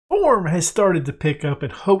form has started to pick up,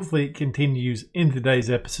 and hopefully it continues in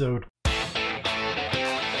today's episode.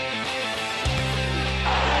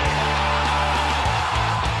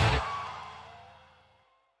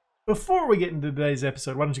 Before we get into today's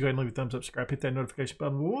episode, why don't you go ahead and leave a thumbs up, subscribe, hit that notification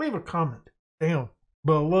button, leave a comment down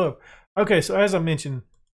below. Okay, so as I mentioned,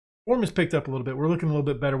 form has picked up a little bit. We're looking a little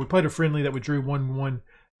bit better. We played a friendly that we drew 1-1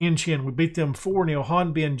 in Chen. We beat them 4-0.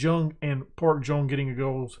 Han Bin Jung and Park Jong getting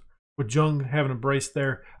goals, with Jung having a brace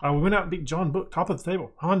there. We went out and beat John Book, top of the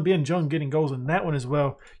table. Han Bin Jung getting goals in that one as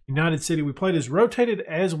well. United City, we played as rotated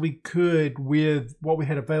as we could with what we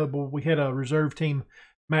had available. We had a reserve team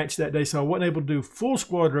match that day, so I wasn't able to do full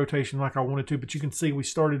squad rotation like I wanted to, but you can see we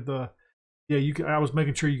started the, I was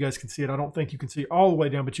making sure you guys can see it. I don't think you can see all the way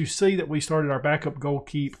down, but you see that we started our backup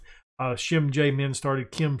goalkeep. Shim Jae Min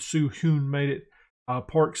started. Kim Soo Hoon made it.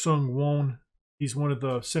 Park Sung Won, he's one of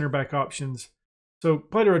the center back options. So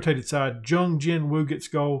played a rotated side. Jung Jin Woo gets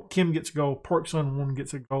goal. Kim gets goal. Park Sung Won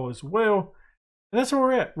gets a goal as well. And that's where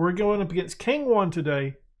we're at. We're going up against Kangwon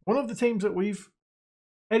today. One of the teams that we've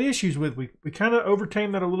had issues with. We kind of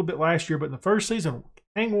overcame that a little bit last year, but in the first season,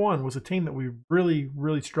 Kangwon was a team that we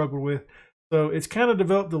really struggled with. So it's kind of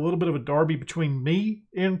developed a little bit of a derby between me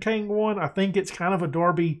and Kangwon. I think it's kind of a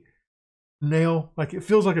derby now. Like, it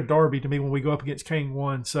feels like a derby to me when we go up against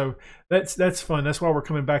Kangwon. So that's fun. That's why we're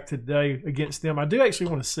coming back today against them. I do actually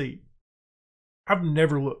want to see. I've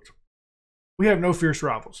never looked. We have no fierce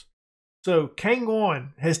rivals. So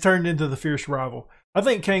Kangwon has turned into the fierce rival. I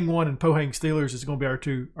think Kangwon and Pohang Steelers is going to be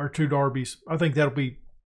our two derbies. I think that'll be.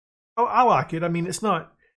 I like it. I mean, it's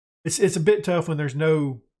not. It's a bit tough when there's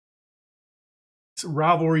no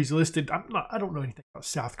rivalries listed. I don't know anything about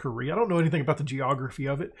South Korea. I don't know anything about the geography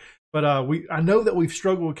of it. But I know that we've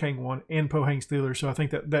struggled with Kangwon and Pohang Steelers, so I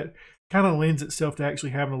think that kind of lends itself to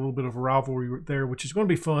actually having a little bit of a rivalry there, which is going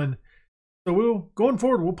to be fun. So going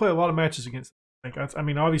forward, we'll play a lot of matches against them. I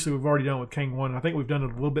mean, obviously we've already done it with Kangwon. I think we've done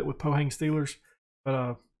it a little bit with Pohang Steelers.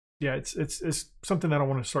 But yeah, it's something that I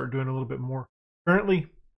want to start doing a little bit more. Currently,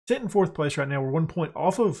 sitting in 4th place right now. We're 1 point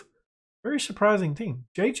off of a very surprising team.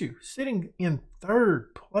 Jeju sitting in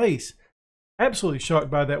 3rd place. Absolutely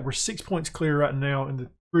shocked by that. We're 6 points clear right now in the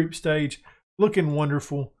group stage. Looking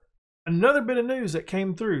wonderful. Another bit of news that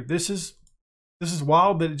came through. This is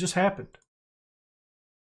wild that it just happened.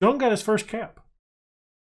 Jung got his first cap.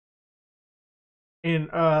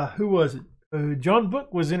 And who was it? John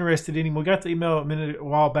Book was interested in him. We got the email a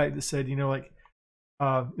while back that said, it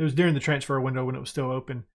was during the transfer window when it was still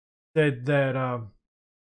open, said that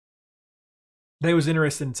they was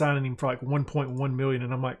interested in signing him for like 1.1 million.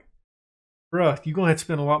 And I'm like, bruh, you're gonna have to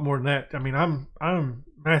spend a lot more than that. I mean, I'm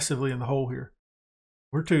massively in the hole here.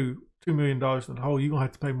 We're $2 million in the hole. You're gonna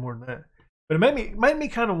have to pay more than that. But it made me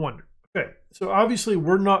kind of wonder. Okay, so obviously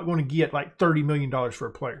we're not going to get like $30 million for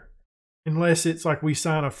a player. Unless it's like we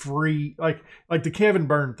sign a free, like the Kevin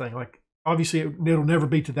Byrne thing. Like, obviously it'll never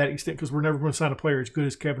be to that extent because we're never going to sign a player as good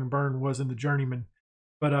as Kevin Byrne was in the Journeyman.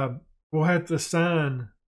 But we'll have to sign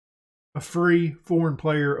a free foreign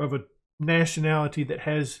player of a nationality that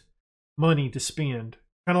has money to spend.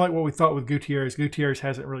 Kind of like what we thought with Gutierrez. Gutierrez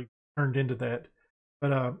hasn't really turned into that.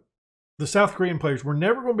 But the South Korean players, we're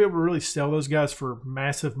never going to be able to really sell those guys for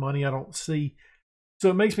massive money, I don't see. So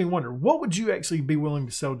it makes me wonder, what would you actually be willing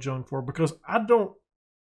to sell Jung for? Because I don't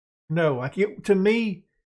know. Like, to me,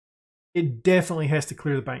 it definitely has to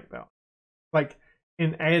clear the bank balance. Like,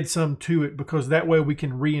 and add some to it, because that way we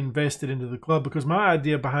can reinvest it into the club. Because my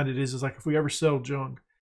idea behind it is like, if we ever sell Jung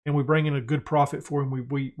and we bring in a good profit for him,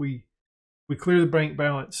 we clear the bank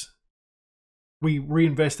balance, we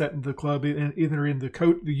reinvest that into the club, either in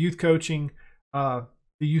the youth coaching, the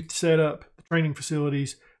youth setup, the training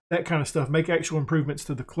facilities, that kind of stuff, make actual improvements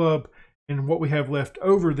to the club, and what we have left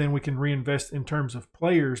over, then we can reinvest in terms of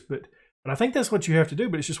players. But I think that's what you have to do.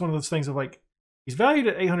 But it's just one of those things of like, he's valued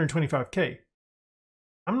at $825K.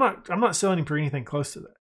 I'm not selling him for anything close to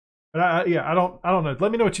that. But I don't know.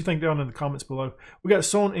 Let me know what you think down in the comments below. We got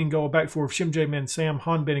Son in goal, back four of Shim Jae Min, Sam,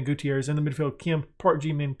 Han Bin, and Gutierrez. In the midfield, Kim, Park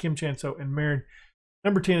Ji Min, Kim Chan So, and Marin.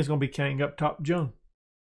 Number 10 is going to be Kang. Up top, Jung.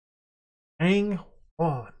 Kang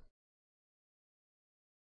Won.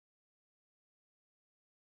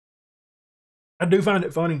 I do find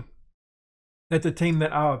it funny that the team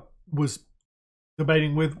that I was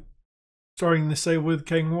debating with, starting to say with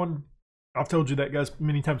Kangwon, I've told you that, guys,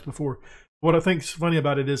 many times before. What I think is funny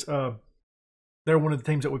about it is they're one of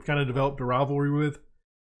the teams that we've kind of developed a rivalry with.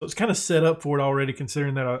 So it's kind of set up for it already,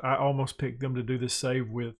 considering that I almost picked them to do this save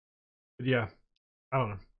with. But yeah, I don't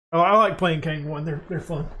know. I like playing Kangwon. They're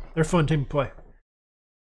fun. They're a fun team to play.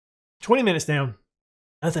 20 minutes down,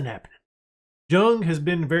 nothing happening. Jung has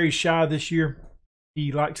been very shy this year.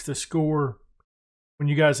 he likes to score when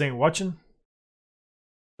you guys ain't watching.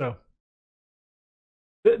 So,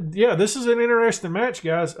 yeah, this is an interesting match,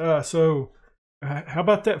 guys. So, how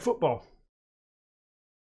about that football?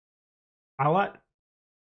 Highlight?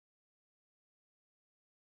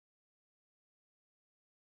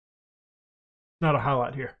 Not a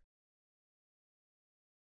highlight here.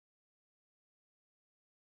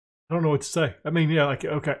 I don't know what to say. I mean, yeah, like,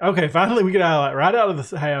 okay. Finally, we get a highlight right out of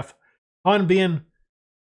the half. Han Bin,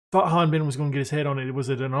 thought Han Bin was going to get his head on it. Was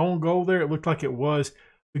it an own goal there? It looked like it was.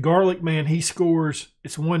 The Garlic Man, he scores.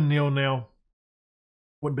 It's 1-0 now.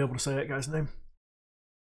 Wouldn't be able to say that guy's name.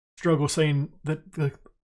 Struggle saying that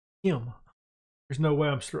him. There's no way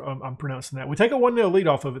I'm pronouncing that. We take a 1-0 lead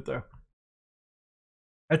off of it though.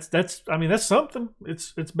 That's I mean, that's something.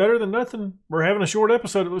 It's better than nothing. We're having a short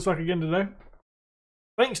episode, it looks like, again today.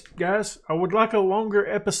 Thanks, guys. I would like a longer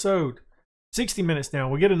episode. 60 minutes now.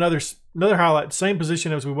 We get another highlight, same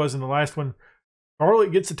position as we was in the last one.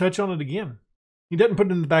 Garlic gets a touch on it again. He doesn't put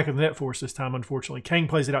it in the back of the net for us this time, unfortunately. Kang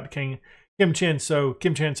plays it out to Kim Chan-so.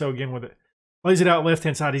 Kim Chan-so again with it. Plays it out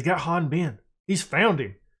left-hand side. He's got Han Bin. He's found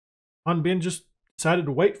him. Han Bin just decided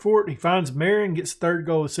to wait for it. He finds Marion, gets third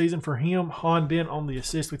goal of the season for him. Han Bin on the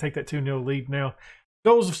assist. We take that 2-0 lead now.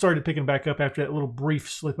 Goals have started picking back up after that little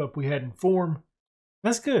brief slip-up we had in form.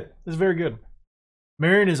 That's good. That's very good.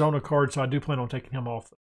 Marion is on a card, so I do plan on taking him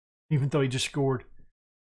off, even though he just scored.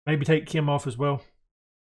 Maybe take Kim off as well.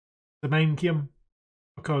 The main Kim,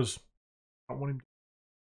 because I want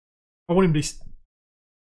him to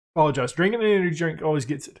apologize. Drinking an energy drink always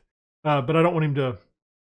gets it, but I don't want him to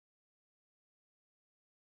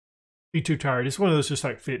be too tired. It's one of those just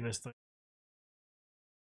like fitness things.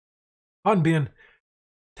 Han Bin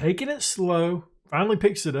taking it slow, finally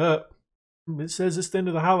picks it up. It says it's the end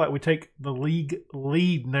of the highlight. We take the league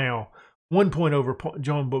lead now. 1 point over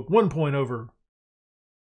John Book. 1 point over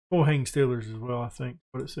Pohang Steelers as well, I think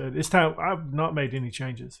what it said. It's time. I've not made any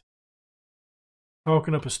changes.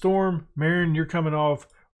 Talking up a storm. Marion, you're coming off.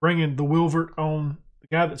 Bringing the Wilvert on. The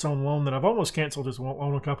guy that's on loan that I've almost canceled his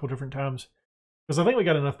loan a couple different times. Because I think we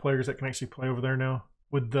got enough players that can actually play over there now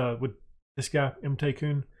with this guy, M.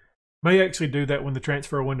 Taekun. May actually do that when the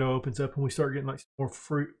transfer window opens up and we start getting like more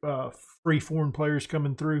free foreign players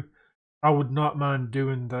coming through. I would not mind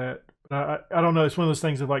doing that. But I don't know. It's one of those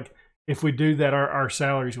things of like, if we do that, our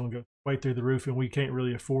salary's going to go way through the roof and we can't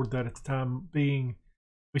really afford that at the time being.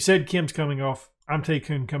 We said Kim's coming off. I'm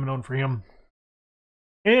Taekun coming on for him.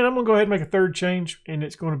 And I'm going to go ahead and make a third change, and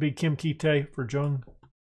it's going to be Kim Ki-tae for Jung.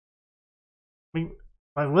 I mean,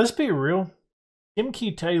 like, let's be real. Kim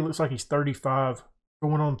Ki-tae looks like he's 35.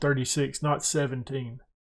 Going on 36, not 17.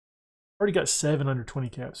 Already got 7 under 20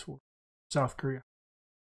 caps for South Korea.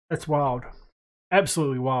 That's wild.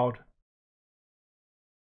 Absolutely wild.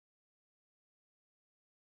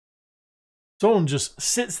 Someone just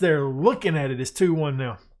sits there looking at it. It's 2-1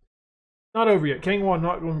 now. Not over yet. Kangwon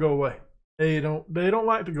not going to go away. They don't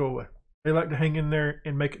like to go away. They like to hang in there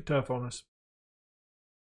and make it tough on us.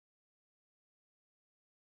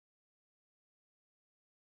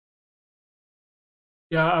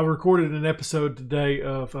 Yeah, I recorded an episode today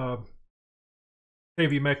of KV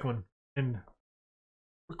Mechelen and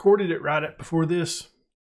recorded it right before this.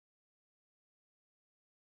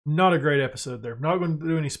 Not a great episode there. Not going to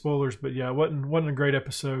do any spoilers, but yeah, wasn't a great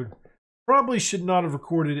episode. Probably should not have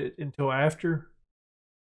recorded it until after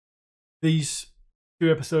these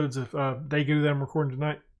 2 episodes of Daegu that I'm recording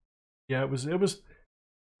tonight. Yeah, it was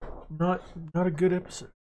not a good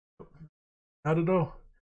episode. Not at all.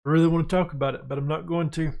 I really want to talk about it, but I'm not going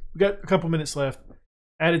to. We got a couple minutes left.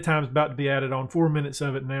 Added time's about to be added on. 4 minutes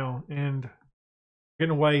of it now, and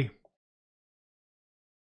getting away.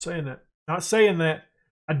 Saying that, not saying that.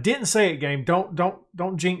 I didn't say it, game. Don't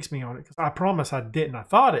jinx me on it, because I promise I didn't. I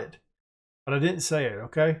thought it, but I didn't say it.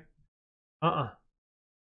 Okay.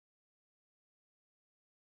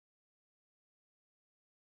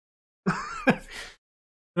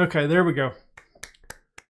 Okay, there we go.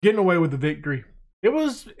 Getting away with the victory. It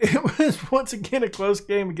was once again a close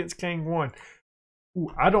game against Kangwon.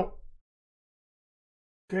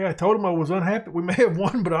 Okay, I told him I was unhappy. We may have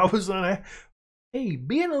won, but I was unhappy. Hey,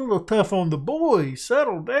 being a little tough on the boys.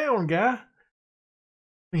 Settle down, guy.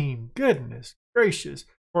 I mean, goodness gracious.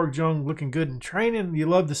 Park Jung looking good in training. You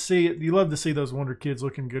love to see it. You love to see those Wonder Kids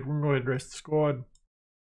looking good. We're going to go ahead and rest the squad.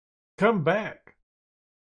 Come back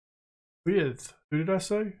with, who did I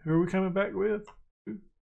say? Who are we coming back with?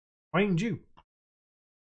 Wayne Ju.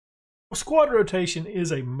 Well, squad rotation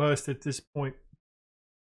is a must at this point.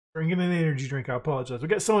 Drinking an energy drink, I apologize. We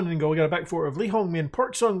got Son in goal. We got a back four of Lee Hong-min,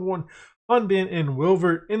 Park Sung-won, Han Bin, and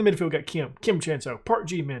Wilvert. In the midfield, we got Kim Chan-so, Park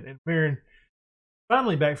Ji-min, and Marin.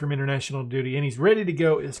 finally back from international duty, and he's ready to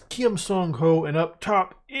go, is Kim Sung-ho, and up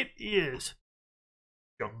top, it is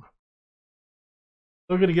Jung.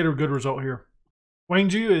 They're going to get a good result here.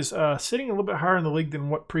 Gwangju is sitting a little bit higher in the league than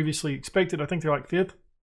what previously expected. I think they're like 5th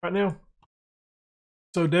right now.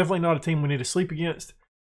 So definitely not a team we need to sleep against.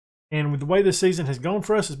 And with the way this season has gone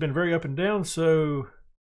for us, it's been very up and down. So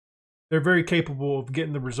they're very capable of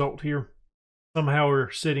getting the result here. Somehow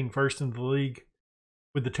we're sitting first in the league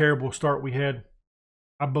with the terrible start we had.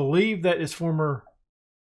 I believe that is former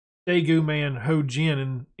Daegu man Ho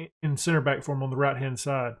Jin in center back form on the right-hand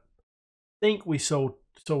side. I think we sold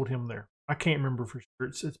him there. I can't remember for sure.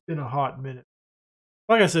 It's been a hot minute.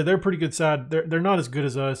 Like I said, they're a pretty good side. They're not as good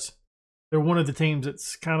as us. They're one of the teams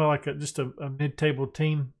that's kind of like just a mid-table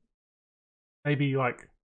team. Maybe like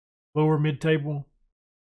lower mid-table.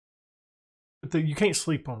 But you can't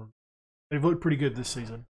sleep on them. They've looked pretty good this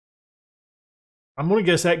season. I'm going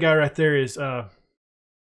to guess that guy right there is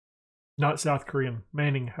not South Korean.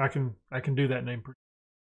 Manning. I can do that name.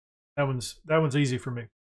 That one's easy for me.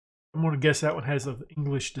 I'm going to guess that one has of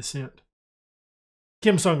English descent.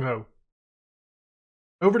 Kim Sung-ho.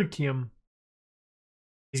 Over to Kim.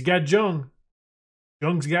 He's got Jung.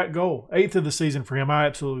 Jung's got goal. 8th of the season for him. I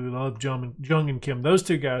absolutely love Jung and Kim. Those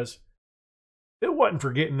two guys. If it wasn't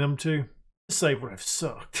for getting them two, this save would have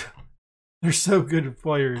sucked. They're so good at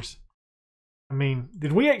players. I mean,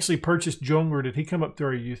 did we actually purchase Jung or did he come up through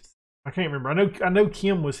our youth? I can't remember. I know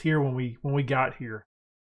Kim was here when we got here,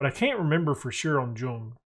 but I can't remember for sure on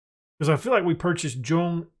Jung. Because I feel like we purchased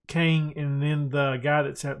Jung, Kang, and then the guy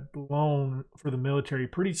that's at loan for the military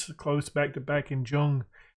pretty close back to back, and Jung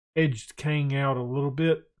edged Kang out a little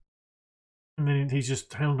bit. And then he's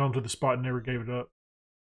just hung on to the spot and never gave it up.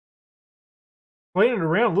 Playing it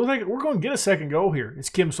around, looks like we're going to get a second goal here. It's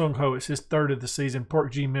Kim Sung-ho. It's his 3rd of the season.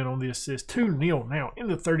 Park Ji-min on the assist. 2-0 now in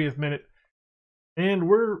the 30th minute. And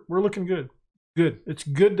we're looking good. Good. It's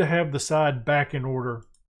good to have the side back in order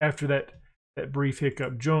after that brief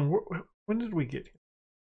hiccup. Jung, when did we get him?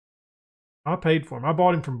 I paid for him. I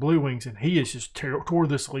bought him from Blue Wings, and he has just tore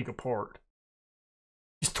this league apart.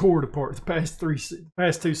 He's tore it apart the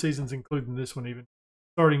past 2 seasons, including this one even.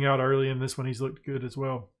 Starting out early in this one, he's looked good as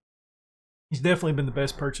well. He's definitely been the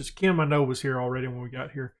best purchase. Kim, I know, was here already when we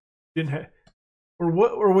got here. Didn't have, or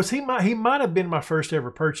what? Or was he? He might have been my first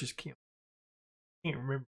ever purchase. Kim, I can't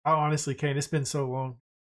remember. I honestly can't. It's been so long.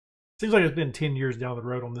 Seems like it's been 10 years down the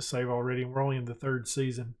road on this save already, and we're only in the 3rd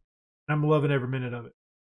season. I'm loving every minute of it.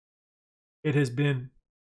 It has been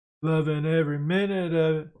loving every minute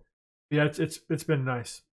of it. Yeah, it's been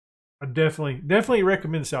nice. I definitely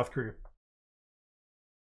recommend South Korea.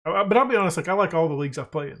 But I'll be honest, like I like all the leagues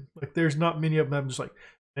I've played in. Like there's not many of them I'm just like,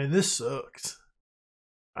 man, this sucks.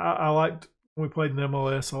 I liked when we played in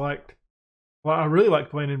MLS. I really liked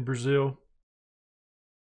playing in Brazil.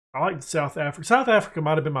 I liked South Africa. South Africa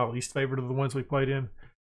might have been my least favorite of the ones we played in.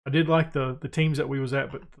 I did like the teams that we was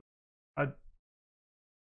at, but it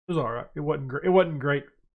was all right. It wasn't great. It wasn't great.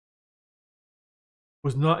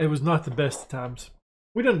 It was not the best of times.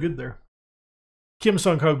 We done good there. Kim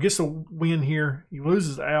Sung-ho gets a win here. He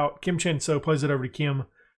loses out. Kim Chan-so plays it over to Kim.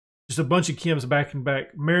 Just a bunch of Kims back and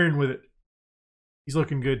back. Marin with it. He's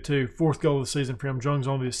looking good too. 4th goal of the season for him. Jung's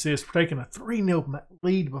on the assist. We're taking a 3-0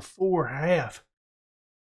 lead before half.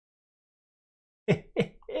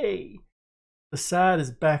 Hey. The side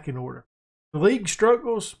is back in order. The league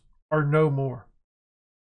struggles are no more.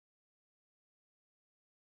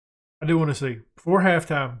 I do want to see. Before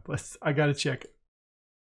halftime, I got to check it.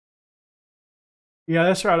 Yeah,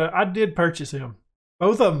 that's right. I did purchase him.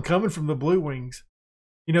 Both of them coming from the Blue Wings.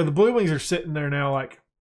 You know, the Blue Wings are sitting there now like,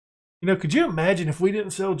 you know, could you imagine if we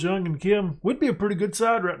didn't sell Jung and Kim? We'd be a pretty good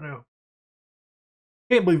side right now.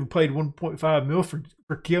 Can't believe we paid 1.5 mil for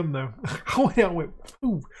Kim, though. I went out and went,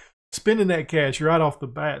 ooh, spending that cash right off the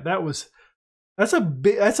bat. That's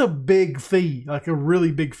a big fee, like a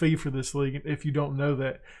really big fee for this league, if you don't know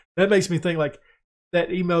that. That makes me think like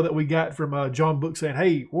that email that we got from John Book saying,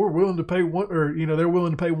 "Hey, we're willing to pay they're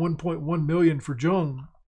willing to pay 1.1 million for Jung.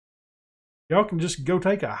 Y'all can just go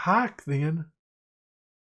take a hike then."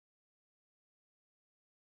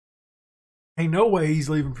 Ain't no way he's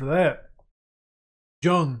leaving for that.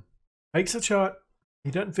 Jung takes a shot.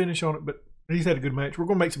 He doesn't finish on it, but he's had a good match. We're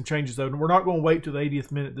going to make some changes though, and we're not going to wait till the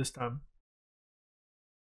 80th minute this time.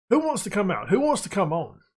 Who wants to come out? Who wants to come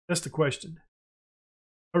on? That's the question.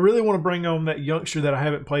 I really want to bring on that youngster that I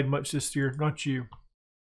haven't played much this year. Not you.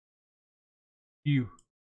 You.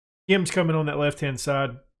 Kim's coming on that left-hand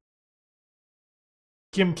side.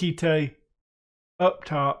 Kim Kite up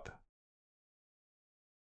top.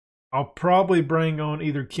 I'll probably bring on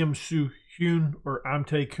either Kim Soo Kuhn or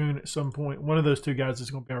Amte Kuhn at some point. One of those two guys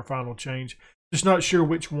is going to be our final change. Just not sure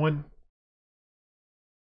which one.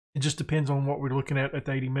 It just depends on what we're looking at the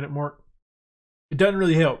 80-minute mark. It doesn't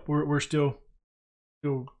really help. We're still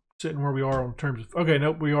sitting where we are on terms of... Okay,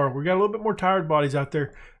 nope, we are. We got a little bit more tired bodies out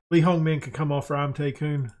there. Lee Hongmin can come off for Amte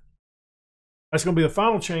Kuhn. That's going to be the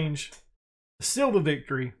final change to seal the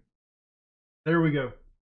victory. There we go.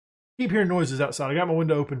 Keep hearing noises outside. I got my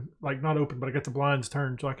window open. Like, not open, but I got the blinds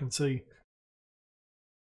turned so I can see.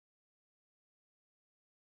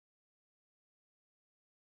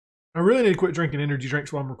 I really need to quit drinking energy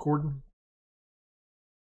drinks while I'm recording.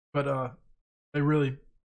 But they really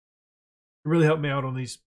help me out on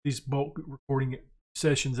these bulk recording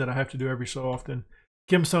sessions that I have to do every so often.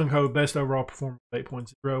 Kim Sung-ho, best overall performance, 8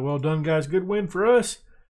 points in a row. Well done, guys. Good win for us.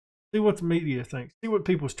 See what the media thinks. See what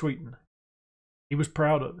people's tweeting. He was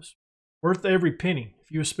proud of us. Worth every penny.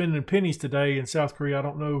 If you were spending pennies today in South Korea, I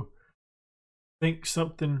don't know. Think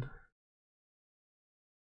something.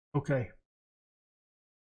 Okay.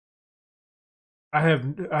 I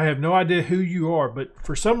have no idea who you are, but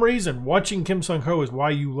for some reason, watching Kim Sung-ho is why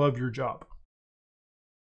you love your job.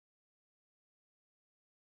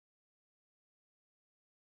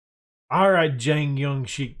 All right, Jang Young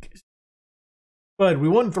Sheik. Bud, we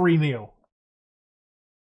won 3-0.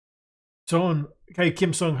 Son, okay,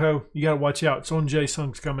 Kim Sung-ho, you got to watch out. Son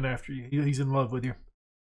Jae-sung's coming after you. He's in love with you.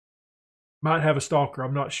 Might have a stalker,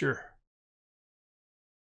 I'm not sure.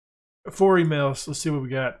 4 emails. Let's see what we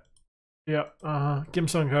got. Yeah, Kim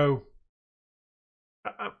Sung-ho.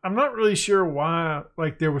 I'm not really sure why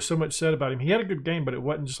like there was so much said about him. He had a good game, but it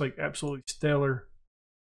wasn't just like absolutely stellar.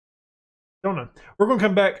 Don't know. We're going to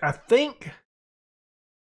come back. I think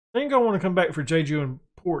I want to come back for Jeju and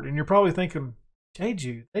Port, and you're probably thinking,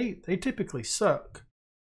 Jeju, they typically suck.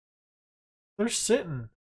 They're sitting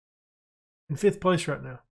in 5th place right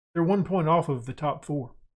now. They're 1 point off of the top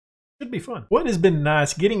 4. Should be fun. What has been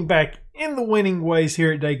nice getting back in the winning ways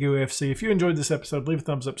here at Daegu FC. If you enjoyed this episode, leave a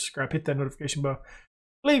thumbs up, subscribe, hit that notification bell,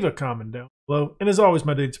 leave a comment down below. And as always,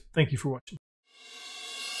 my dudes, thank you for watching.